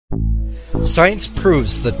Science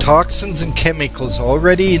proves the toxins and chemicals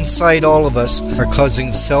already inside all of us are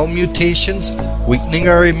causing cell mutations, weakening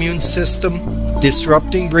our immune system,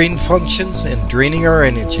 disrupting brain functions, and draining our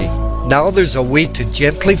energy. Now there's a way to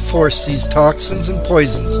gently force these toxins and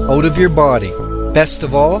poisons out of your body. Best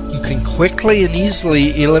of all, you can quickly and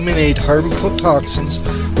easily eliminate harmful toxins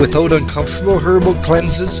without uncomfortable herbal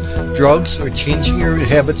cleanses, drugs, or changing your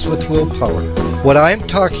habits with willpower. What I'm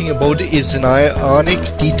talking about is an Ionic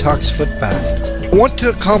Detox Foot Bath. I want to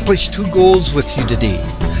accomplish two goals with you today.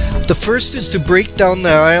 The first is to break down the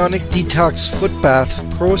Ionic Detox Foot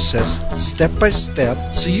Bath process step by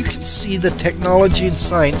step so you can see the technology and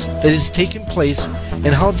science that is taking place and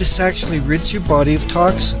how this actually rids your body of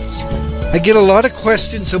toxins. I get a lot of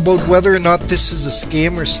questions about whether or not this is a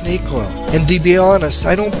scam or snake oil, and to be honest,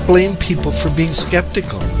 I don't blame people for being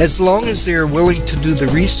skeptical, as long as they are willing to do the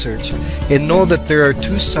research and know that there are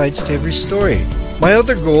two sides to every story. My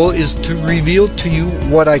other goal is to reveal to you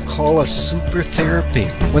what I call a super therapy.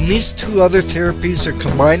 When these two other therapies are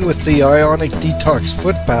combined with the Ionic Detox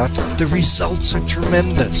Foot Bath, the results are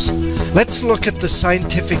tremendous. Let's look at the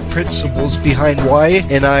scientific principles behind why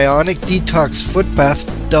an Ionic Detox Foot Bath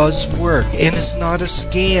does work and is not a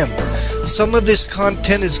scam. Some of this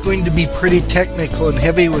content is going to be pretty technical and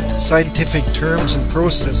heavy with scientific terms and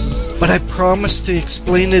processes, but I promise to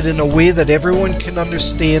explain it in a way that everyone can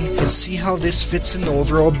understand and see how this fits in the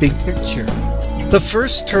overall big picture. The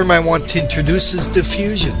first term I want to introduce is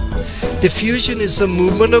diffusion. Diffusion is the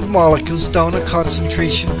movement of molecules down a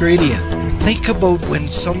concentration gradient. Think about when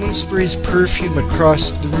someone sprays perfume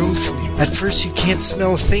across the room from you. At first you can't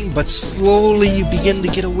smell a thing, but slowly you begin to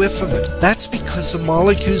get a whiff of it. That's because the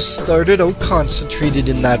molecules started out concentrated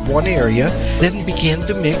in that one area, then began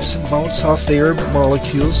to mix and bounce off the air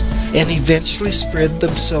molecules, and eventually spread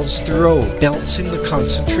themselves throughout, balancing the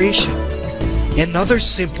concentration. Another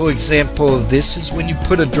simple example of this is when you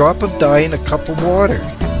put a drop of dye in a cup of water.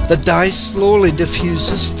 The dye slowly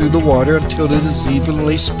diffuses through the water until it is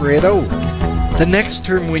evenly spread out. The next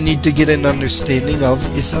term we need to get an understanding of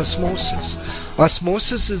is osmosis.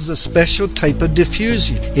 Osmosis is a special type of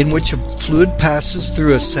diffusion in which a fluid passes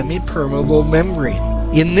through a semi-permeable membrane.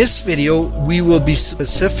 In this video, we will be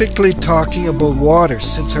specifically talking about water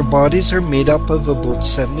since our bodies are made up of about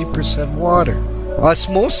 70% water.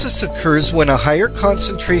 Osmosis occurs when a higher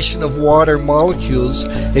concentration of water molecules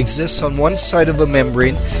exists on one side of a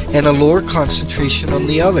membrane and a lower concentration on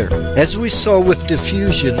the other. As we saw with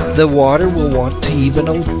diffusion, the water will want to even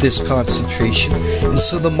out this concentration, and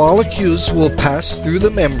so the molecules will pass through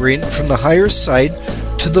the membrane from the higher side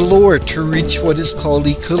to the lower to reach what is called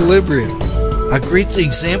equilibrium. A great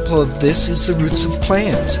example of this is the roots of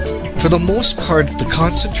plants. For the most part, the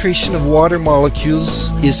concentration of water molecules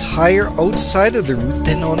is higher outside of the root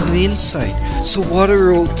than on the inside, so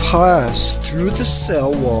water will pass through the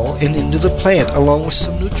cell wall and into the plant along with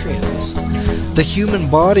some nutrients. The human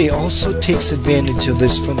body also takes advantage of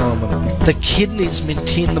this phenomenon. The kidneys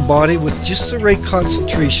maintain the body with just the right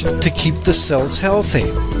concentration to keep the cells healthy.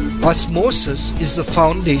 Osmosis is the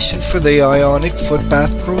foundation for the Ionic Foot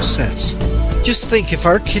Bath process. Just think, if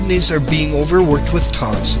our kidneys are being overworked with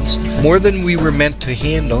toxins, more than we were meant to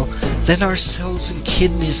handle, then our cells and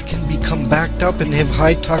kidneys can become backed up and have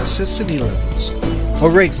high toxicity levels.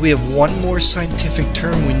 Alright, we have one more scientific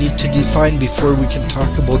term we need to define before we can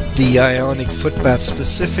talk about the Ionic Foot Bath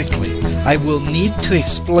specifically. I will need to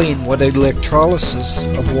explain what electrolysis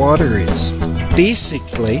of water is.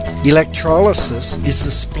 Basically, electrolysis is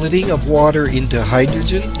the splitting of water into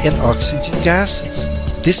hydrogen and oxygen gases.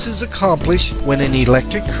 This is accomplished when an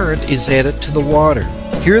electric current is added to the water.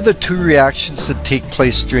 Here are the two reactions that take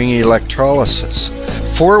place during electrolysis.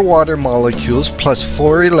 4 water molecules plus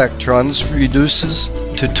 4 electrons reduces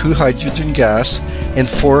to 2 hydrogen gas and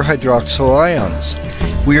 4 hydroxyl ions.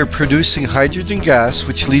 We are producing hydrogen gas,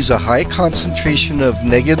 which leaves a high concentration of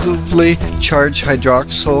negatively charged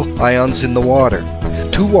hydroxyl ions in the water.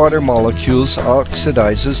 2 water molecules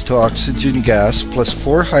oxidizes to oxygen gas plus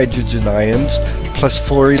 4 hydrogen ions plus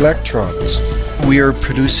 4 electrons. We are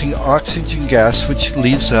producing oxygen gas, which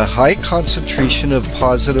leaves a high concentration of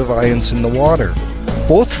positive ions in the water.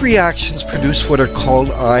 Both reactions produce what are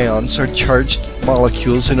called ions, or charged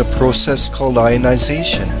molecules, in a process called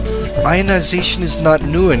ionization. Ionization is not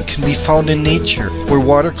new and can be found in nature, where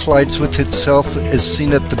water collides with itself as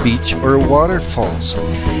seen at the beach or waterfalls.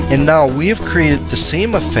 And now we have created the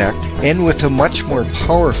same effect, and with a much more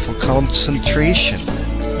powerful concentration.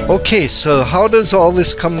 Okay, so how does all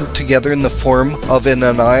this come together in the form of an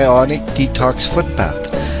Ionic Detox Foot Bath?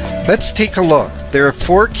 Let's take a look. There are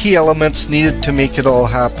 4 key elements needed to make it all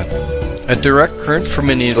happen. A direct current from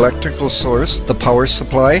an electrical source, the power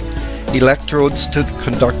supply, electrodes to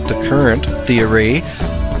conduct the current, the array,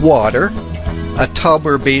 water, a tub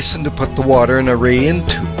or basin to put the water and array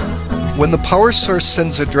into. When the power source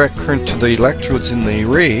sends a direct current to the electrodes in the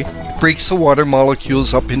array, it breaks the water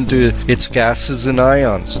molecules up into its gases and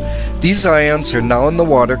ions. These ions are now in the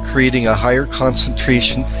water, creating a higher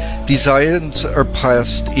concentration. These ions are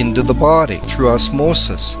passed into the body through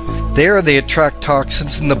osmosis. There they attract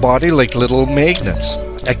toxins in the body like little magnets.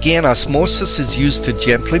 Again, osmosis is used to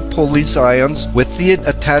gently pull these ions with the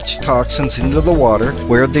attached toxins into the water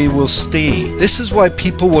where they will stay. This is why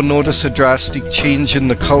people will notice a drastic change in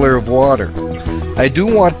the color of water. I do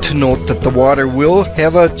want to note that the water will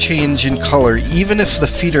have a change in color even if the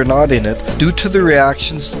feet are not in it, due to the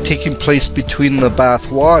reactions taking place between the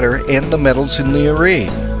bath water and the metals in the array.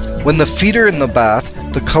 When the feet are in the bath,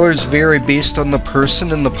 the colors vary based on the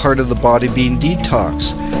person and the part of the body being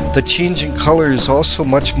detoxed. The change in color is also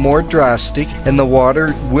much more drastic, and the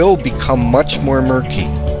water will become much more murky.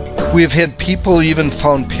 We have had people even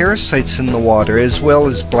found parasites in the water, as well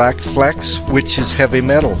as black flecks, which is heavy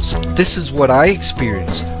metals. This is what I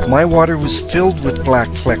experienced. My water was filled with black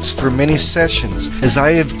flecks for many sessions, as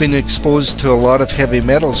I have been exposed to a lot of heavy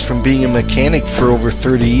metals from being a mechanic for over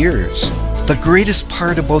 30 years. The greatest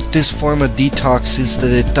part about this form of detox is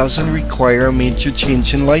that it doesn't require a major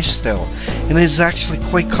change in lifestyle, and it is actually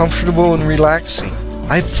quite comfortable and relaxing.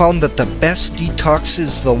 I've found that the best detox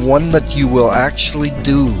is the one that you will actually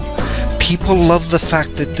do. People love the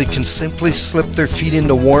fact that they can simply slip their feet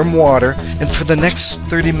into warm water and for the next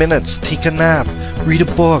 30 minutes take a nap, read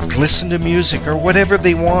a book, listen to music, or whatever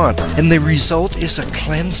they want, and the result is a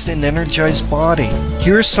cleansed and energized body.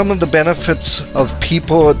 Here are some of the benefits of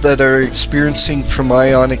people that are experiencing from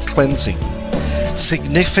ionic cleansing.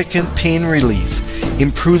 Significant pain relief,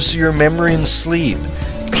 improves your memory and sleep,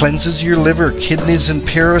 cleanses your liver, kidneys, and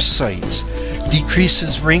parasites,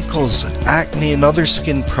 decreases wrinkles, acne, and other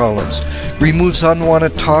skin problems, removes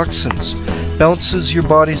unwanted toxins, balances your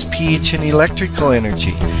body's pH and electrical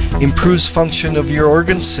energy, improves function of your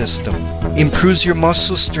organ system, improves your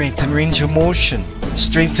muscle strength and range of motion,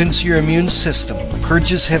 strengthens your immune system,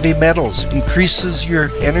 purges heavy metals, increases your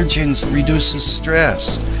energy and reduces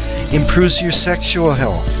stress, improves your sexual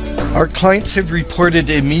health. Our clients have reported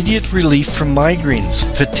immediate relief from migraines,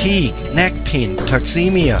 fatigue, neck pain,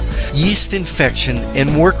 toxemia, yeast infection,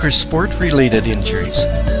 and work or sport-related injuries.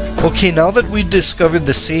 Okay, now that we've discovered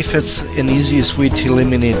the safest and easiest way to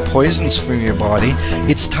eliminate poisons from your body,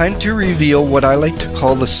 it's time to reveal what I like to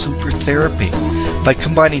call the super therapy. By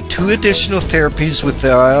combining 2 additional therapies with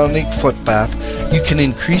the Ionic Foot Bath, you can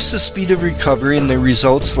increase the speed of recovery and the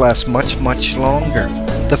results last much longer.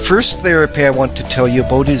 The first therapy I want to tell you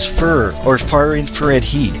about is FIR, or far infrared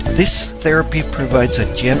heat. This therapy provides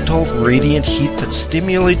a gentle, radiant heat that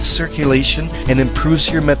stimulates circulation and improves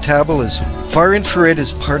your metabolism. Far infrared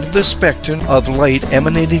is part of the spectrum of light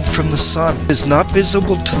emanating from the sun. It is not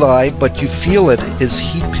visible to the eye, but you feel it as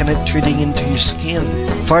heat penetrating into your skin.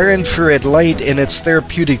 Far infrared light and its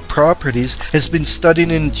therapeutic properties has been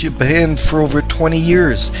studied in Japan for over 20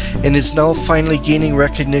 years and is now finally gaining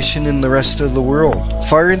recognition in the rest of the world.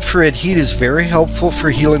 Far infrared heat is very helpful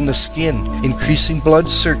for healing the skin, increasing blood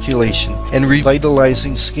circulation, and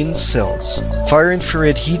revitalizing skin cells. Far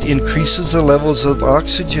infrared heat increases the levels of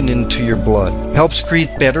oxygen into your blood, helps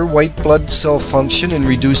create better white blood cell function, and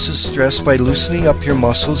reduces stress by loosening up your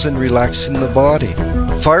muscles and relaxing the body.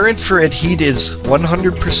 Far infrared heat is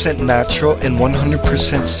 100% natural and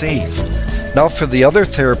 100% safe. Now for the other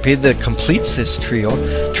therapy that completes this trio,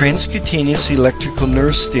 transcutaneous electrical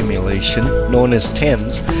nerve stimulation, known as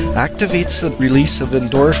TENS, activates the release of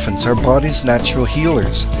endorphins, our body's natural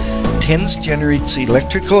healers. TENS generates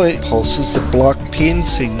electrical impulses that block pain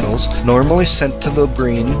signals normally sent to the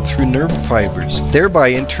brain through nerve fibers,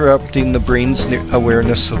 thereby interrupting the brain's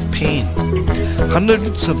awareness of pain.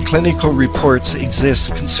 Hundreds of clinical reports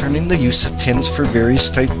exist concerning the use of TENS for various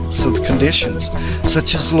types of conditions,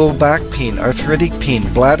 such as low back pain, arthritic pain,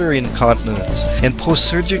 bladder incontinence, and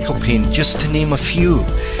post-surgical pain, just to name a few.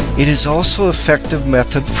 It is also an effective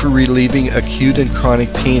method for relieving acute and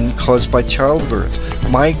chronic pain caused by childbirth,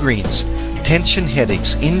 migraines, tension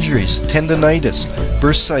headaches, injuries, tendinitis,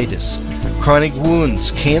 bursitis, chronic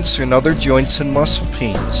wounds, cancer, and other joints and muscle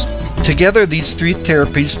pains. Together, these 3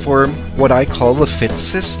 therapies form what I call the FIT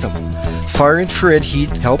system. Far infrared heat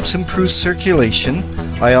helps improve circulation,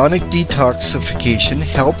 ionic detoxification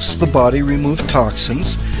helps the body remove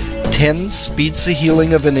toxins, TENS speeds the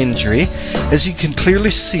healing of an injury. As you can clearly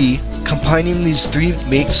see, combining these 3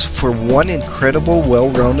 makes for one incredible,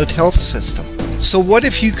 well-rounded health system. So what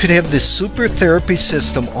if you could have this super therapy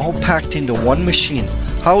system all packed into one machine,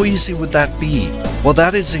 How easy would that be? Well,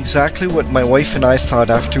 that is exactly what my wife and I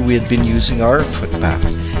thought after we had been using our foot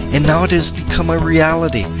bath. And now it has become a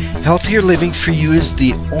reality. Healthier Living for You is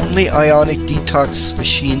the only Ionic Detox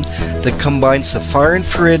machine that combines the far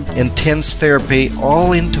infrared and TENS therapy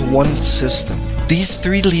all into one system. These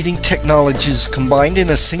three leading technologies combined in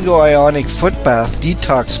a single Ionic Foot Bath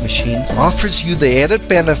detox machine offers you the added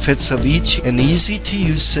benefits of each an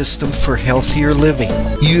easy-to-use system for healthier living.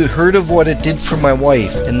 You heard of what it did for my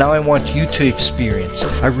wife, and now I want you to experience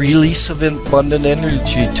a release of abundant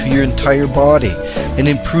energy to your entire body, an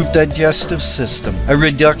improved digestive system, a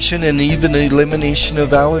reduction and even elimination of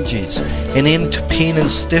allergies, an end to pain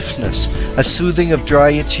and stiffness, a soothing of dry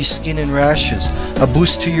itchy skin and rashes, a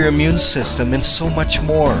boost to your immune system, and so much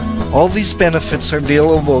more. All these benefits are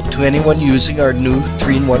available to anyone using our new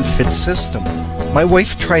 3-in-1 Fit system. My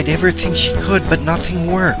wife tried everything she could, but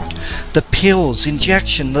nothing worked. The pills,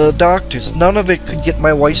 injection, the doctors, none of it could get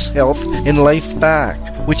my wife's health and life back,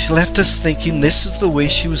 which left us thinking this is the way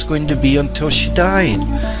she was going to be until she died.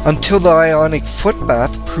 Until the Ionic Foot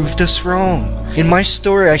Bath proved us wrong. In my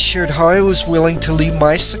story, I shared how I was willing to leave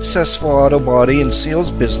my successful auto body and sales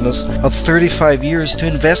business of 35 years to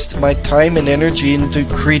invest my time and energy into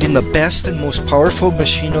creating the best and most powerful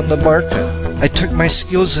machine on the market. I took my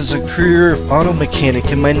skills as a career auto mechanic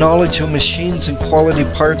and my knowledge of machines and quality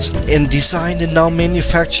parts and designed and now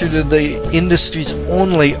manufactured the industry's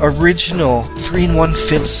only original 3-in-1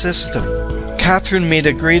 Fit system. Catherine made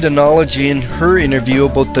a great analogy in her interview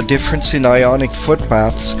about the difference in Ionic Foot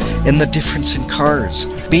Baths and the difference in cars.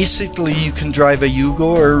 Basically, you can drive a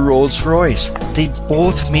Yugo or a Rolls Royce. They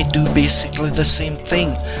both may do basically the same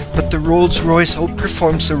thing, but the Rolls Royce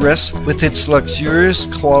outperforms the rest with its luxurious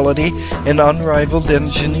quality and unrivaled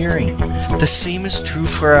engineering. The same is true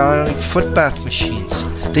for Ionic Foot Bath machines.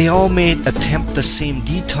 They all may attempt the same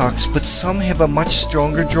detox, but some have a much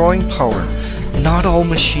stronger drawing power. Not all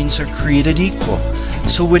machines are created equal,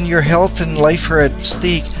 so when your health and life are at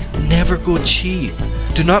stake, never go cheap.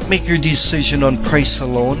 Do not make your decision on price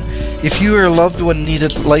alone. If you or a loved one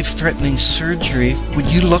needed life-threatening surgery, would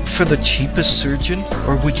you look for the cheapest surgeon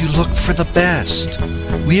or would you look for the best?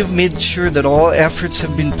 We have made sure that all efforts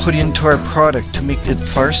have been put into our product to make it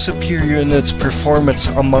far superior in its performance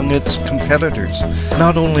among its competitors.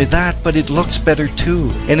 Not only that, but it looks better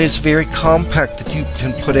too, and is very compact that you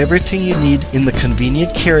can put everything you need in the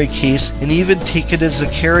convenient carry case and even take it as a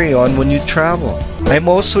carry-on when you travel. I am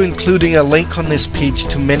also including a link on this page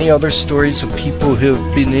to many other stories of people who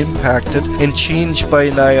have been impacted and changed by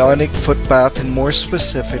an Ionic Foot Bath, and more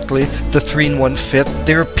specifically, the 3-in-1 Fit.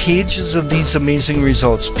 There are pages of these amazing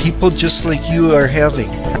results people just like you are having.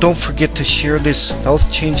 Don't forget to share this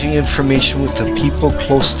health-changing information with the people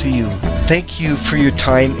close to you. Thank you for your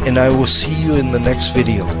time, and I will see you in the next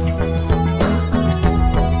video.